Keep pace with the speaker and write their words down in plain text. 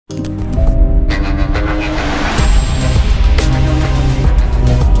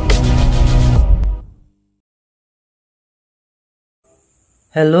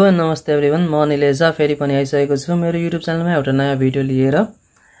Hello नमस्ते everyone, म निलेजा फेरि पनि आइसकेको छु मेरो युट्युब च्यानलमा एउटा नयाँ भिडियो लिएर।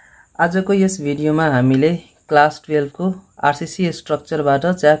 आजको यस भिडियोमा हामीले क्लास 12 को RCC स्ट्रक्चरबाट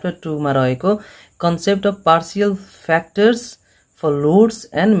च्याप्टर 2 मा रहेको concept of partial factors for loads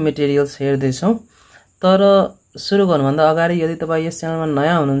and materials हेर्दै छौं। तर सुरु गर्नुभन्दा अगाडि यदि तपाई यस च्यानलमा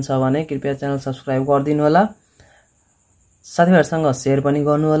नयाँ हुनुहुन्छ भने कृपया च्यानल सब्स्क्राइब गरिदिनु होला, साथीहरुसँग शेयर पनि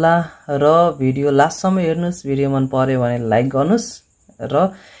गर्नु होला र भिडियो लास्टसम्म हेर्नुस्। भिडियो मन पर्यो भने लाइक गर्नुस्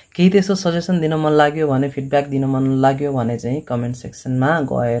र केही त्यसो सजेसन दिन मन लाग्यो भने, फिडब्याक दिन मन लाग्यो भने चाहिँ कमेन्ट सेक्सनमा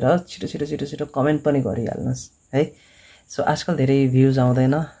गएर छिटो कमेन्ट पनि गरिहाल्नुस् है। सो आजकल धेरै भ्युज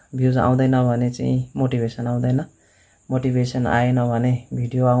आउँदैन भने चाहिँ मोटिभेसन आउँदैन, मोटिभेसन आएन भने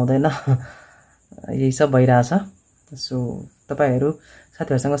भिडियो आउँदैन, यही सब भइराछ। सो तपाईहरु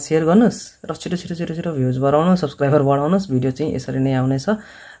साथीहरुसँग शेयर गर्नुस् र छिटो भ्युज बढाउनु, सब्स्क्राइबर बढाउनुस्। भिडियो चाहिँ यसरी नै आउनेछ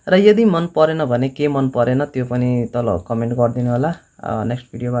र यदि मन परेन भने के मन परेन त्यो पनि तल कमेन्ट गरिदिनु होला। नेक्स्ट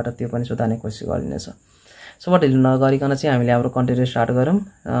भिडियोबाट त्यो पनि सुधार्ने कोसिस गरिनेछ। सो ढिलो नगरिकन चाहिँ हामीले हाम्रो कन्टेन्ट स्टार्ट गरौँ।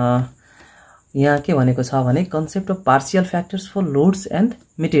 यहाँ के भनेको छ भने concept of partial factors for loads and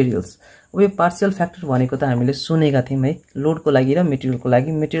materials. अब यो पार्शियल फ्याक्टर भनेको त हामीले सुनेका थियौं है, लोडको लागि र मटेरियलको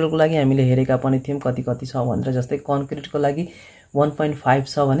लागि हामीले हेरेका पनि थियौं कति छ भनेर। जस्तै कन्क्रिटको लागि 1.5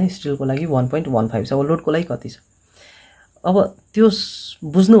 छ भने स्टिलको लागि 1.15 छ। अब लोडको लागि कति छ, अब त्यो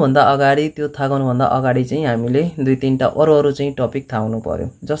बुझ्नुभन्दा अगाडि, त्यो थाहा गर्नुभन्दा अगाडि चाहिँ हामीले दुई तीनटा अरु चाहिँ टपिक थाहा हुनु पर्यो।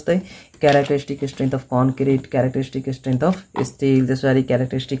 जस्तै characteristic strength of concrete, characteristic strength of still, त्यसपछि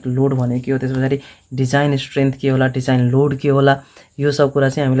क्यारेक्टरिस्टिक लोड भनेको के हो, त्यसपछि डिजाइन स्ट्रेन्थ के होला, डिजाइन लोड के होला, यो सब कुरा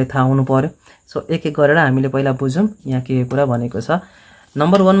चाहिँ हामीले थाहा हुनु पर्यो। सो एक एक गरेर हामीले पहिला बुझौँ यहाँ के कुरा भनेको छ।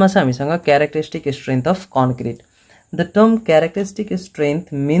 नम्बर 1 मा छ हामीसँग characteristic strength of concrete. The term characteristic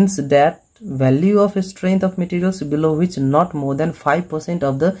strength means that value of strength of materials below which not more than 5%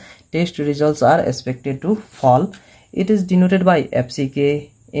 of the test results are expected to fall. It is denoted by FCK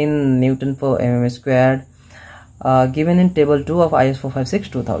in Newton per mm squared, given in table 2 of IS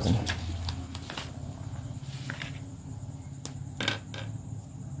 456-2000.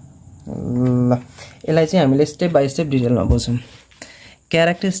 यसलाई चाहिँ हामीले step by step डिटेलमा बुझौँ।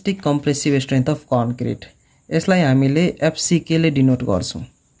 Characteristic compressive strength of concrete, यसलाई हामीले FCK ले denote गर्छौं।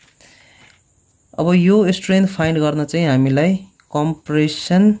 अब यो strength find गर्न चाहिँ हामीलाई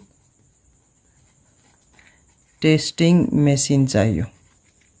कम्प्रेसन टेस्टिङ मेसिन चाहियो।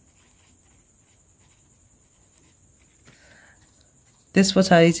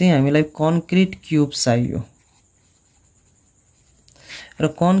 त्यसपछि चाहिँ हामीलाई कन्क्रिट क्युब चाहियो र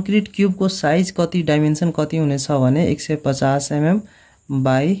कन्क्रिट क्युबको साइज कति, डाइमेन्सन कति हुनेछ भने 150 mm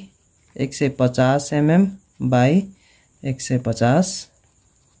by 150 mm by 150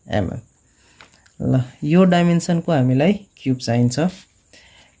 mm। ल यो डाइमेन्सनको हामीलाई क्युब चाहिन्छ।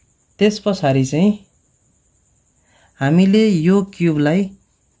 त्यसपछि चाहिँ हामीले यो क्युब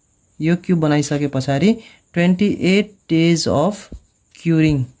बनाइसकेपछि 28 डेज अफ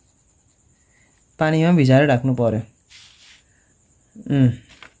क्युरिङ पानीमा भिजाएर राख्नु पर्यो।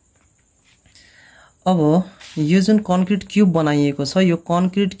 अब यो जुन कन्क्रिट क्युब बनाइएको छ, यो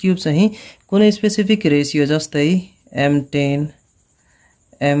कन्क्रिट क्युब चाहिँ कुनै स्पेसिफिक रेशियो जस्तै M10,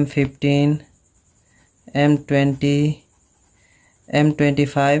 M15, M20,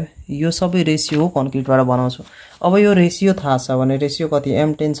 M25 यो सबै रेशियो हो कन्क्रिटबाट बनाउँछु। अब यो रेशियो थाहा छ भने, रेशियो कति,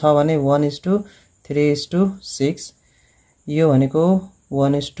 M10 छ भने 1:3:6, यो भनेको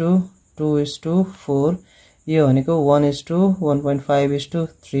 1:2:4, यो भनेको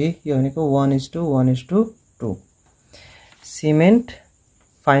 1:1.5:3, यो भनेको 1:1:2। Cement,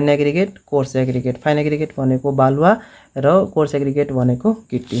 fine aggregate, course aggregate. Fine aggregate भनेको बालुवा र कोर्स एग्रिगेट भनेको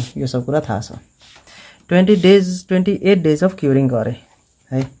गिट्टी, यो सब कुरा थाहा छ। 28 डेज अफ क्युरिङ गरे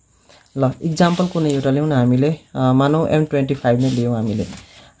है। ल इक्जाम्पल कुनै एउटा ल्याउँ न हामीले, मानौ M25 नै लियौँ।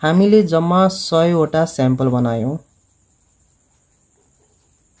 हामीले जम्मा 100 वटा स्याम्पल बनायौं।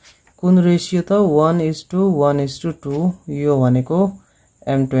 कुन रेशियो त 1:1:2, यो भनेको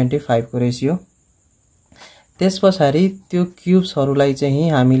M25 को रेशियो। त्यसपछि त्यो क्युब्सहरुलाई चाहिँ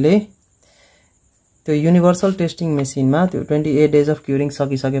हामीले त्यो युनिभर्सल टेस्टिङ मेसिनमा त्यो 28 डेज अफ क्युरिङ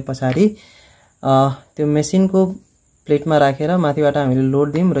सकिसकेपछि त्यो मेसिनको प्लेटमा राखेर माथिबाट हामीले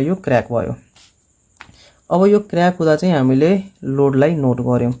लोड दियौं र यो क्र्याक भयो। अब यो क्र्याक हुँदा चाहिँ हामीले लोडलाई नोट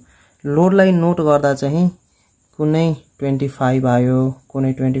गर्यौं। लोडलाई नोट गर्दा चाहिँ कुनै 25 आयो,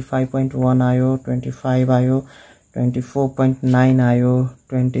 कुनै 25.1 आयो, 25 आयो, 24.9 आयो,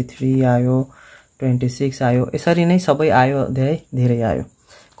 23 आयो, 26 आयो, यसरी नै सबै आयो, धेरै आयो।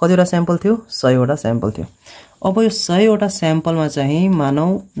 कतिवटा स्याम्पल थियो, 100 वटा स्याम्पल थियो। अब यो 100 वटा स्याम्पलमा चाहिँ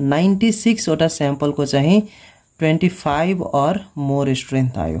मानौ 96 वटा स्याम्पलको चाहिँ 25 और मोर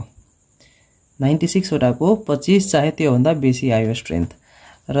स्ट्रेन्थ आयो। 96 वटाको 25 चाहे त्यो भन्दा बेसी आयो स्ट्रेन्थ।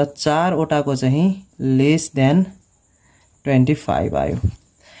 र 4 वटाको चाहिँ लेस देन 25 आयो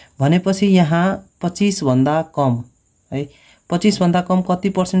भनेपछि यहाँ 25 भन्दा कम है 25 भन्दा कम कति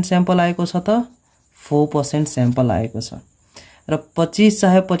 % स्याम्पल आएको छ त 4% स्याम्पल आएको छ र 25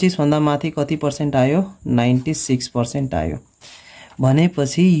 चाहे 25 भन्दा माथि कति % आयो 96% आयो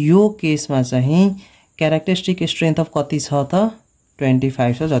भनेपछि यो केसमा चाहिँ क्यारेक्टरिस्टिक स्ट्रेन्थ अफ कति छ त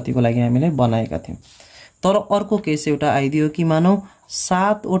 25 छ जतिको लागि हामीले बनाएका थियौं तर अर्को केस एउटा आइदियो कि मानौ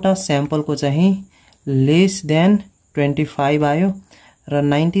 7 वटा स्याम्पलको चाहिँ लेस देन 25 आयो र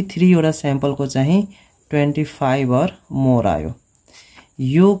 93 वटा स्याम्पलको चाहिँ 25 or more आयो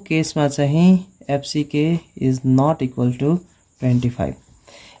यो केसमा चाहिँ FCK is not equal to 25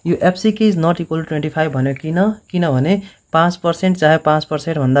 यो FCK is not equal to 25 भन्यो किनभने 5% चाहे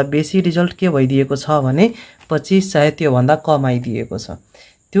 5% भन्दा बेसी रिजल्ट के भइदिएको छ भने 25 चाहे त्यो भन्दा कम आइदिएको छ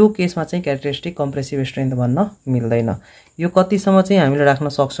त्यो केसमा चाहिँ क्यारेक्टरिस्टिक कम्प्रेसिभ स्ट्रेन्थ भन्न मिल्दैन यो कतिसम्म चाहिँ हामीले राख्न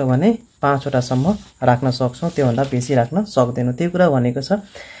सक्छौं भने 5 वटा सम्म राख्न सक्छौं त्यो भन्दा बेसी राख्न सक्दैनौं त्यो कुरा भनेको छ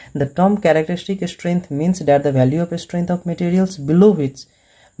The term characteristic strength means that the value of strength of materials below which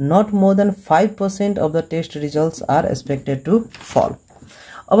not more than 5% of the test results are expected to fall.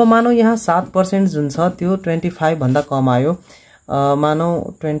 अब मानौ यहाँ 7% जुन छ त्यो 25 भन्दा कम आयो मानौ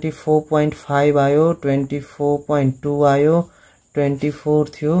 24.5 आयो 24.2 आयो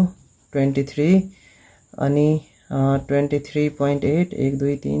 24 थियो 23 अनि 23.8 1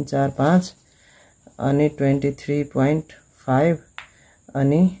 2 3 4 5 अनि 23.5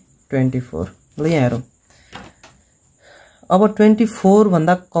 अनि 24 ल यहाँ हेरौं अब 24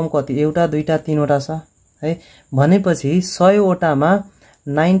 भन्दा कम कति एउटा दुईटा तीनवटा छ है भनेपछि 100 वटामा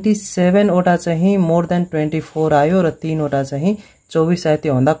 97 वटा चाहिँ मोर देन 24 आयो र 3 वटा चाहिँ 24 आयो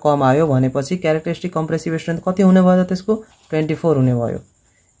त्यो भन्दा कम आयो भनेपछि क्यारेक्टरिस्टिक कम्प्रेसिभ स्ट्रेन्थ कति हुने भयो त्यसको 24 हुने भयो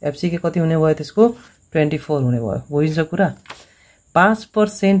FCK कति हुने भयो त्यसको 24 हुने भयो बुझिन्छ कुरा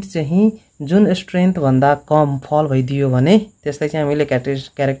 5% चाहिँ जुन स्ट्रेन्थ भन्दा कम फल भइदियो भने त्यसलाई चाहिँ हामीले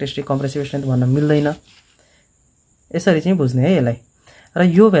क्यारेक्टरिस्टिक कम्प्रेसिभ स्ट्रेन्थ भन्न मिल्दैन यसरी चाहिँ बुझ्ने है यसलाई र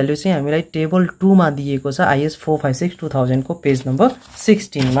यो भ्यालु चाहिँ हामीलाई टेबल 2 मा दिएको छ IS 456 2000 को पेज नम्बर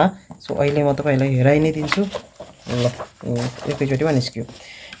 16 मा सो अहिले म तपाईलाई हेराइ नै दिन्छु ल एकैचोटीमा निस्क्यो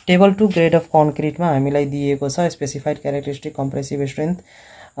टेबल 2 ग्रेड अफ कन्क्रिट मा हामीलाई दिएको छ specified characteristic compressive strength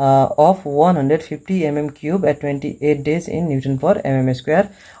of 150 mm cube at 28 days in Newton per mm square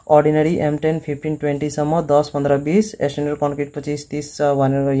ordinary M10 15 20 सम्म 10 15 20 स्ट्यान्डर्ड कन्क्रिट 25 30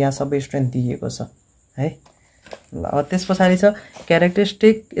 भनेर यहाँ सबै स्ट्रेन्थ दिएको छ है ल त्यसपछि छ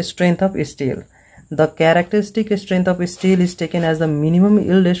characteristic strength of steel The characteristic strength of steel is taken as the minimum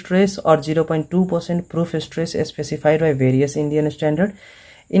yield stress or 0.2% proof stress specified by various Indian standard.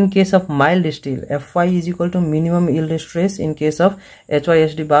 In case of mild steel, Fy is equal to minimum yield stress. In case of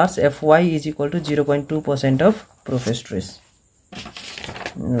HYSD bars, Fy is equal to 0.2% of proof stress.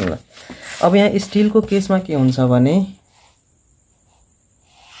 अब यहाँ steel को case में के हुन्छ भने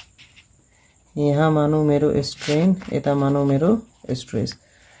यहाँ मानौ मेरो स्ट्रेन यता मानौ मेरो स्ट्रेस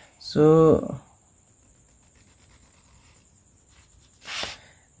सो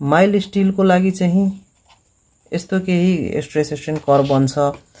माइल्ड स्टील को लागि चाहिँ यस्तो केही स्ट्रेस स्ट्रेन कर्व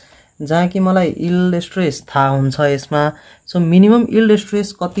बन्छ जहाँ कि मलाई यील्ड स्ट्रेस थाहा हुन्छ यसमा सो मिनिमम यील्ड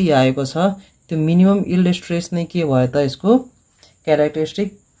स्ट्रेस कति आएको छ त्यो मिनिमम यील्ड स्ट्रेस नै के भयो त यसको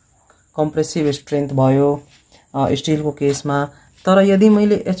क्यारेक्टरिस्टिक कम्प्रेसिभ स्ट्रेन्थ भयो स्टील को केसमा तर यदि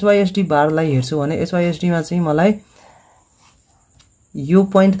मैले HYSD बारलाई हेर्छु भने HYSD मा चाहिँ मलाई यो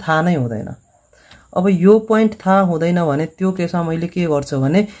पोइन्ट थाहा नै हुँदैन अब यो पोइन्ट थाहा हुँदैन भने त्यो केसमा मैले के गर्छु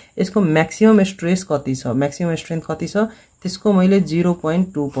भने यसको म्याक्सिमम स्ट्रेस कति छ म्याक्सिमम स्ट्रेन्थ कति छ त्यसको मैले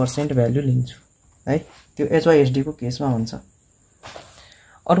 0.2% भ्यालु लिन्छु है त्यो HYSD को केसमा हुन्छ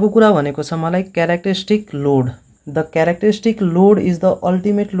अर्को कुरा भनेको छ मलाई characteristic load The characteristic load is the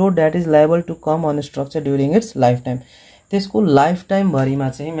ultimate load that is liable to come on a structure during its lifetime. त्यसको लाइफ टाइम भरिमा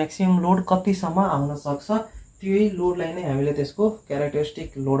चाहिँ म्याक्सिमम लोड कति सम्म आउन सक्छ त्यही लोडलाई नै हामीले त्यसको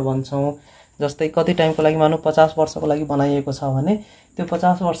क्यारेक्टरिस्टिक लोड भन्छौं जस्तै कति टाइमको लागि मानौ 50 वर्षको लागि बनाइएको छ भने त्यो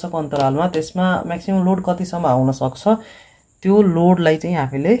 50 वर्षको अन्तरालमा त्यसमा म्याक्सिमम लोड कति सम्म आउन सक्छ त्यो लोडलाई चाहिँ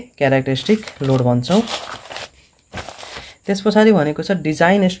हामीले क्यारेक्टरिस्टिक लोड भन्छौं त्यसपछि भनेको छ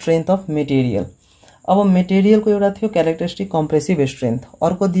डिजाइन स्ट्रेन्थ अफ मटेरियल अब मटेरियल को एउटा थियो क्यारेक्टरिस्टिक कम्प्रेसिभ स्ट्रेन्थ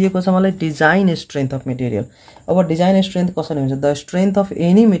अर्को दिएको छ मलाई डिजाइन स्ट्रेन्थ अफ मटेरियल अब डिजाइन स्ट्रेन्थ कसरी हुन्छ the strength of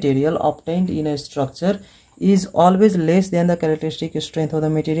any material obtained in a structure is always less than the characteristic strength of the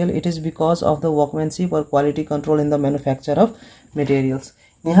material. It is because of the workmanship or quality control in the manufacture of materials.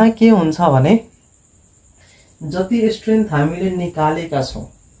 यहाँ के हुन्छ भने जति strength हामीले निकालेका छौं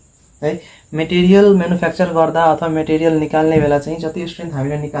है। Material manufacture गर्दा अथवा मटेरियल निकाल्ने बेला चाहिँ जति स्ट्रेन्थ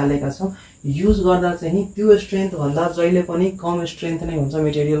हामीले निकालेका छौं युज गर्दा चाहिँ त्यो स्ट्रेन्थ भन्दा जहिले पनि कम स्ट्रेन्थ नै हुन्छ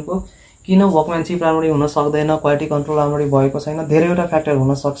मटेरियलको। किन वर्कम्यानशिप राम्ररी हुन सक्दैन, क्वालिटी कन्ट्रोल राम्ररी भएको छैन, धेरैवटा फ्याक्टर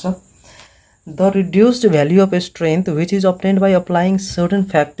हुन सक्छ। The reduced value of a strength which is obtained by applying certain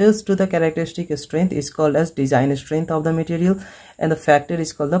factors to the characteristic strength is called as design strength of the material and the factor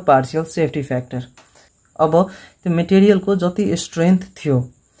is called the partial safety factor। अब त्यो material को जति strength थियो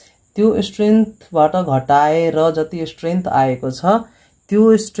त्यो स्ट्रेन्थबाट घटाएर जति strength आएको छ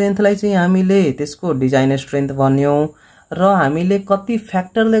त्यो स्ट्रेन्थलाई चाहिँ हामीले त्यसको डिजाइन स्ट्रेन्थ भन्यौं र हामीले कति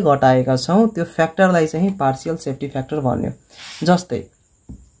फ्याक्टरले घटाएका छौं त्यो फ्याक्टरलाई चाहिँ पार्शियल सेफ्टी फ्याक्टर भन्यौं। जस्तै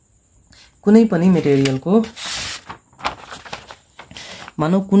कुनै पनि मटेरियलको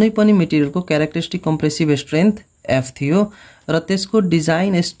मानौ कुनै पनि मटेरियलको क्यारेक्टरिस्टिक कम्प्रेसिभ स्ट्रेन्थ F थियो र त्यसको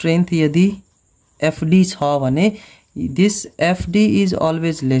डिजाइन स्ट्रेन्थ यदि FD छ भने this FD is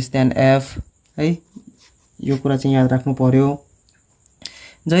always less than F है। यो कुरा चाहिँ याद राख्नु पर्यो।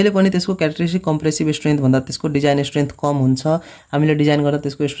 जहिले पनि त्यसको क्यारेक्टरिस्टिक कम्प्रेसिभ स्ट्रेन्थ भन्दा त्यसको डिजाइन स्ट्रेन्थ कम हुन्छ। हामीले डिजाइन गर्दा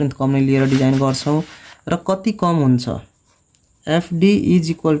त्यसको स्ट्रेन्थ कम नै लिएर डिजाइन गर्छौं र कति कम हुन्छ FD is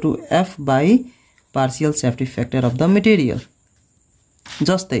equal to F by partial safety factor of the material।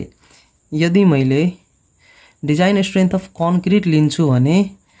 जस्तै यदि मैले डिजाइन स्ट्रेन्थ अफ कंक्रीट लिन्छु भने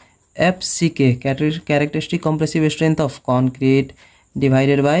FCK characteristic compressive strength of concrete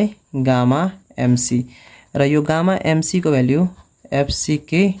divided by gamma MC र यो gamma MC को value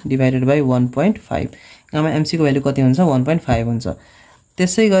FCK divided by 1.5 gamma MC को value कति हुन्छ 1.5 हुन्छ।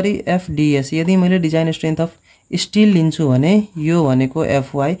 त्यसैगरी FDS यदि मैले डिजाइन स्ट्रेन्थ अफ स्टील लिन्छु भने यो भनेको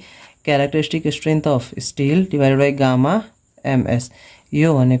FY characteristic strength of steel divided by gamma MS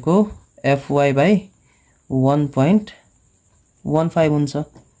यो भनेको FY by 1.15 हुन्छ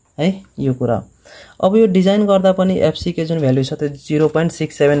है। यो कुरा अब यो डिजाइन गर्दा पनि FCK जुन भ्यालु छ त्यो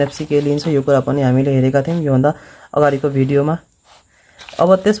 0.67 FCK लिन्छ। यो कुरा पनि हामीले हेरेका थियौं यो भन्दा अगाडिको भिडियोमा।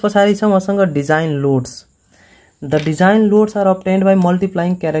 अब त्यसपछि छ मसँग design loads. The design loads are obtained by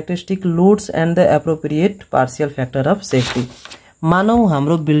multiplying characteristic loads and the appropriate partial factor of safety। मानौ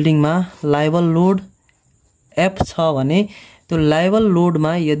हाम्रो बिल्डिङमा लाइबल लोड F छ भने त्यो लाइबल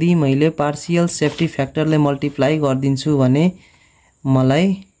लोडमा यदि मैले पार्शियल सेफ्टी फ्याक्टरले मल्टिप्लाई गर्दिन्छु भने मलाई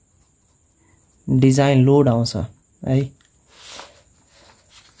डिजाइन लोड आउँछ है।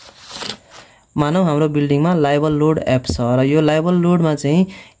 मानौ हाम्रो बिल्डिङमा लाइबल लोड F छ र यो लाइबल लोडमा चाहिँ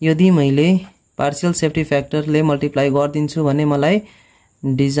यदि मैले पार्शियल सेफ्टी फ्याक्टरले मल्टिप्लाई गर्दिन्छु भने मलाई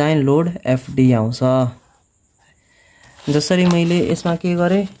डिजाइन लोड FD आउँछ। जसरी मैले यसमा के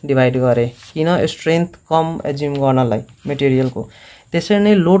गरे डिवाइड गरे किन स्ट्रेन्थ कम एज्युम गर्नलाई मटेरियलको। त्यसरी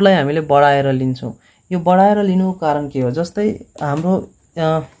नै लोडलाई हामीले बढाएर लिन्छौं। यो बढाएर लिनुको कारण के हो जस्तै हाम्रो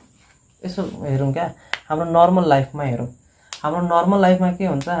यसो हेरौं क्या हाम्रो नर्मल लाइफमा हेरौं। हाम्रो नर्मल लाइफमा के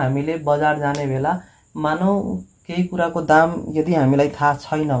हुन्छ हामीले बजार जाने बेला मानौ केही कुराको दाम यदि हामीलाई थाहा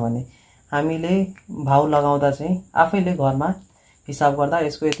छैन भने हामीले भाउ लगाउँदा चाहिँ आफैले घरमा हिसाब गर्दा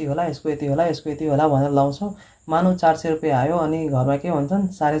यसको यति होला यसको यति होला यसको यति होला भनेर लाउँछौं। मानौ 400 रुपैयाँ आयो अनि घरमा के भन्छन्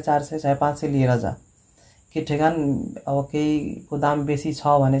 450 चाहे 500 लिएर जा के ठेगान अब केहीको दाम बेसी छ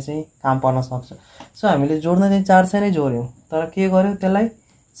भने चाहिँ काम पर्न सक्छ। सो हामीले जोड्न चाहिँ 400 नै जोड्यौं तर के गर्यौ त्यसलाई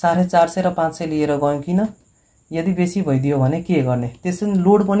 450 र 500 लिएर गयौं किन यदि बेसी भइदियो भने के गर्ने। त्यसैले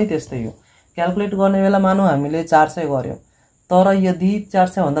लोड पनि त्यस्तै हो। क्याल्कुलेट गर्ने बेला मानौ हामीले 400 गर्यौं तर यदि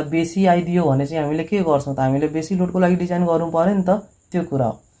 400 भन्दा बेसी आइदियो भने चाहिँ हामीले के गर्छौं त हामीले बेसी लोडको लागि डिजाइन गर्नु पर्यो नि त त्यो कुरा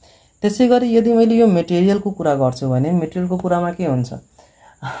हो। त्यसैगरी यदि मैले यो मटेरियलको कुरा गर्छु भने मटेरियलको कुरामा के हुन्छ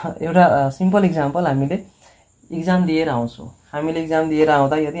एउटा सिम्पल एक्जाम्पल हामीले एक्जाम दिएर आउँछौं। हामीले एक्जाम दिएर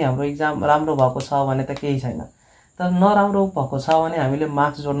आउँदा यदि हाम्रो एक्जाम राम्रो भएको छ भने त केही छैन तर नराम्रो भएको छ भने हामीले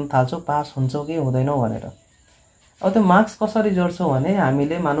मार्क्स जोड्न थाल्छौं पास हुन्छौ कि हुँदैनौ भनेर। अब त्यो मार्क्स कसरी जोड्छौं भने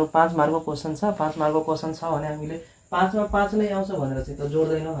हामीले मानौ 5 मार्कको क्वेशन छ 5 मार्कको क्वेशन छ भने हामीले 5 मा 5 नै आउँछ भनेर चाहिँ त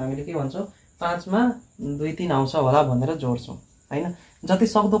जोड्दैनौ। हामीले के भन्छौं 5 मा 2-3 आउँछ होला भनेर जोड्छौं हैन। जति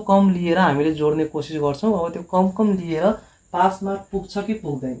सक्दो कम लिएर हामीले जोड्ने कोसिस गर्छौं। अब त्यो कम लिएर पास मार्क पुग्छ कि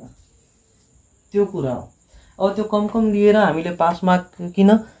पुग्दैन त्यो कुरा हो। अब त्यो कम लिएर हामीले पास मार्क किन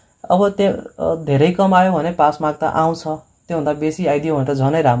अब त्यो धेरै कम आयो भने पास मार्क त आउँछ त्यो भन्दा बेसी आइदियो भने त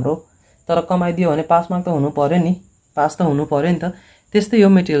झनै राम्रो तर कम आइदियो भने पास मार्क त हुनु पर्यो नि पास त हुनु पर्यो नि त। त्यस्तै हो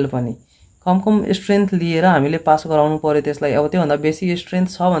मटेरियल पनि कम स्ट्रेन्थ लिएर हामीले पास गराउनु पर्यो त्यसलाई। अब त्यो भन्दा बेसी स्ट्रेन्थ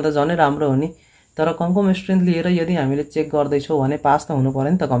छ भने त झनै राम्रो हो नि तर कम स्ट्रेन्थ लिएर यदि हामीले चेक गर्दै छौ भने पास त हुनु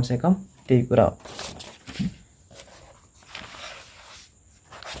पर्यो नि त कम से कम त्यही कुरा हो।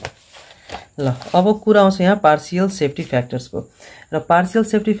 ल अब कुरा आउँछ यहाँ पार्शियल सेफ्टी फ्याक्टर्स को र पार्शियल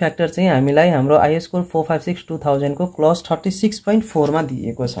सेफ्टी फ्याक्टर चाहिँ हामीलाई हाम्रो आईएस कोड 456 2000 को क्लज 36.4 मा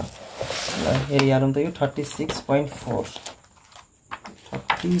दिएको छ। ल हेरिहालौं त यो 36.4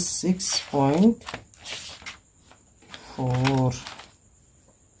 36.4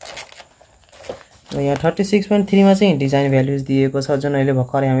 र यहाँ 36.3 मा चाहिँ डिजाइन भ्यालुज दिएको छ जुन अहिले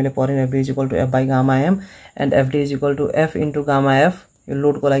भर्खरै हामीले पढ्यौं FD = F by gamma m and FD = F into gamma f यो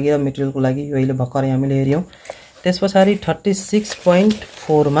लोडको लागि र मेटेरियलको लागि यो अहिले भर्खरै हामीले हेर्यौं त्यसपछि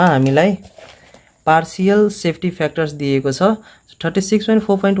 36.4 मा हामीलाई पार्शियल सेफ्टी फ्याक्टर्स दिएको छ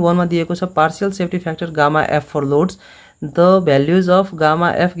 36.4.1 मा दिएको छ partial safety factor gamma f for loads the values of gamma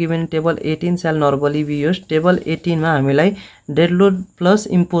f given in table 18 shall normally be used table 18 मा हामीलाई dead load plus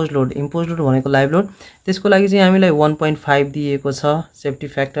imposed load भनेको लाइभ लोड त्यसको लागि चाहिँ हामीलाई 1.5 दिएको छ safety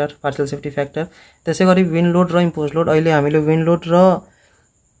factor partial safety factor त्यसैगरी विन्ड लोड र इम्पोज्ड लोड अहिले हामीले विन्ड लोड र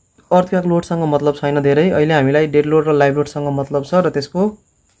अर्थक्वेक लोड सँग मतलब छैन धेरै अहिले हामीलाई डेड लोड र लाइभ लोड सँग मतलब छ र त्यसको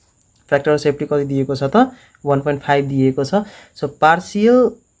फ्याक्टर सेफ्टी कति दिएको छ त 1.5 दिएको छ so partial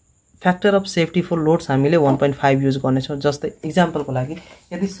factor of safety for loads हामीले 1.5 युज गर्ने छौं जस्तै एक्जाम्पलको लागि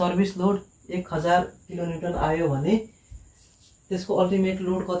यदि सर्भिस लोड 1000 किलोन्युटन आयो भने त्यसको अल्टिमेट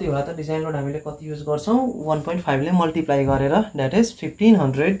लोड कति होला त डिजाइन लोड हामीले कति युज गर्छौं 1.5 ले मल्टिप्लाई गरेर दैट इज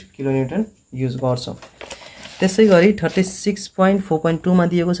 1500 किलोन्युटन युज गर्छौं त्यसैगरी 36.4.2 मा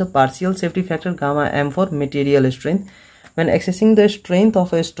दिएको छ partial safety factor gamma m for material strength when accessing the strength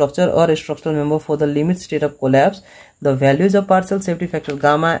of a structure or a structural member for the limit state of collapse the values of partial safety factor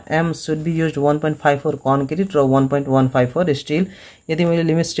gamma m should be used 1.5 for concrete र 1.15 for steel यदि मैले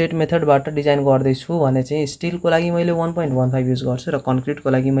limit state method बाट design गर्दै छु भने चाहिँ steel को लागि मैले 1.15 युज गर्छु र कंक्रीट को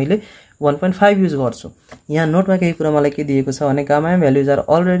लागि मैले 1.5 युज गर्छु यहाँ नोटमा केही कुरा मलाई के दिएको छ भने gamma m values are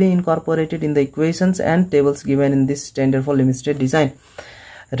already incorporated in the equations and tables given in this standard for limit state design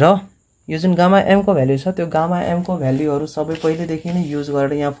र यो जुन गामा m को भ्यालु छ त्यो गामा m को भ्यालुहरु सबै पहिले देखि नै युज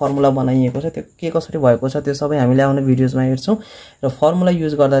गरेर यहाँ फर्मुला बनाइएको छ त्यो के कसरी भएको छ त्यो सबै हामीले आउने भिडियोजमा हेर्छौं र फर्मुला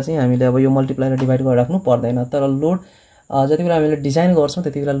युज गर्दा चाहिँ हामीले अब यो मल्टिप्लाई र डिभाइड गरेर राख्नु पर्दैन तर लोड जतिबेला हामीले डिजाइन गर्छौं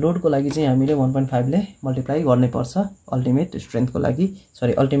त्यतिबेला लोडको लागि चाहिँ हामीले 1.5 ले मल्टिप्लाई गर्नै पर्छ अल्टिमेट स्ट्रेन्थको लागि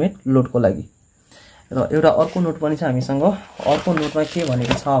सरी अल्टिमेट लोडको लागि र एउटा अर्को नोट पनि छ हामीसँग अर्को नोटमा के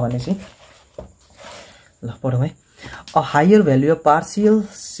भनेको छ भने चाहिँ ल पढौं है A higher value of partial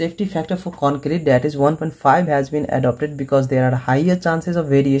safety factor for concrete that is 1.5 has been adopted because there are higher chances of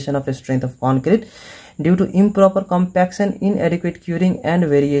variation of strength of concrete due to improper compaction, inadequate curing and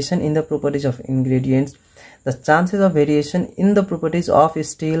variation in the properties of ingredients. The chances of variation in the properties of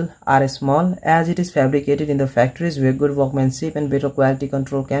steel are small as it is fabricated in the factories where good workmanship and better quality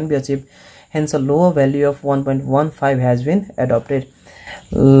control can be achieved. Hence, a lower value of 1.15 has been adopted.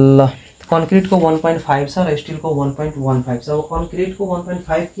 Concrete को 1.5 छ र steel को 1.15 छ अब concrete को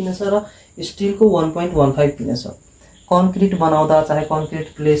 1.5 किन छ र स्टील को 1.15 किन छ कंक्रीट बनाउँदा चाहे कंक्रीट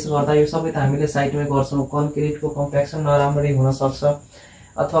प्लेस गर्दा यो सबै त हामीले साइडमै गर्छौं कंक्रीट को कम्प्याक्सन नराम्ररी हुन सक्छ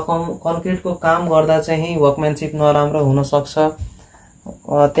अथवा कंक्रीट को काम गर्दा चाहिँ वर्कम्यानशिप नराम्रो हुन सक्छ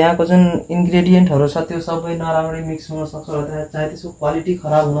त्यहाँको जुन इन्ग्रेडियन्टहरु छ त्यो सबै नराम्ररी मिक्स हुन सक्छ र चाहे त्यसको क्वालिटी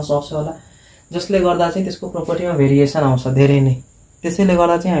खराब हुन सक्छ होला जसले गर्दा चाहिँ त्यसको प्रोपर्टीमा भेरिएसन आउँछ धेरै नै त्यसैले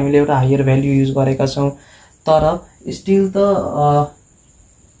गर्दा चाहिँ हामीले एउटा हायर भ्यालु युज गरेका छौं तर स्टील त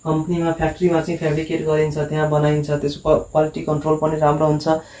कम्पनीमा फ्याक्ट्रीमा चाहिँ फेब्रिकेट गरिन्छ त्यहाँ बनाइन्छ त्यसको क्वालिटी कन्ट्रोल पनि राम्रो हुन्छ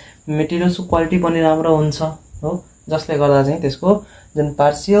मेटेरियल्सको क्वालिटी पनि राम्रो हुन्छ हो जसले गर्दा चाहिँ त्यसको जुन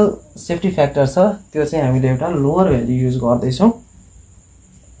पार्शियल सेफ्टी फ्याक्टर छ त्यो चाहिँ हामीले एउटा लोअर भ्यालु युज गर्दै छौं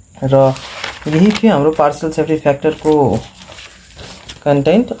र यही थियो हाम्रो पार्शियल सेफ्टी फ्याक्टरको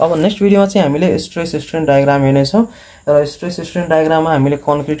कन्टेन्ट अब नेक्स्ट भिडियोमा चाहिँ हामीले स्ट्रेस स्ट्रेन डायग्राम हेर्ने छौं र स्ट्रेस स्ट्रेन डायग्राममा हामीले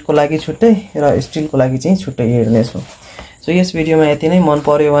कंक्रीट को लागि छुट्टै र स्टील को लागि चाहिँ छुट्टै हेर्ने छौं सो यस भिडियोमा यति नै मन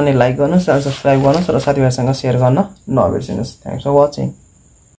पर्यो भने लाइक गर्नुस् र सब्स्क्राइब गर्नुस् र साथीहरुसँग शेयर गर्न नबिर्सनुस् थ्यांक्स फर वाचिङ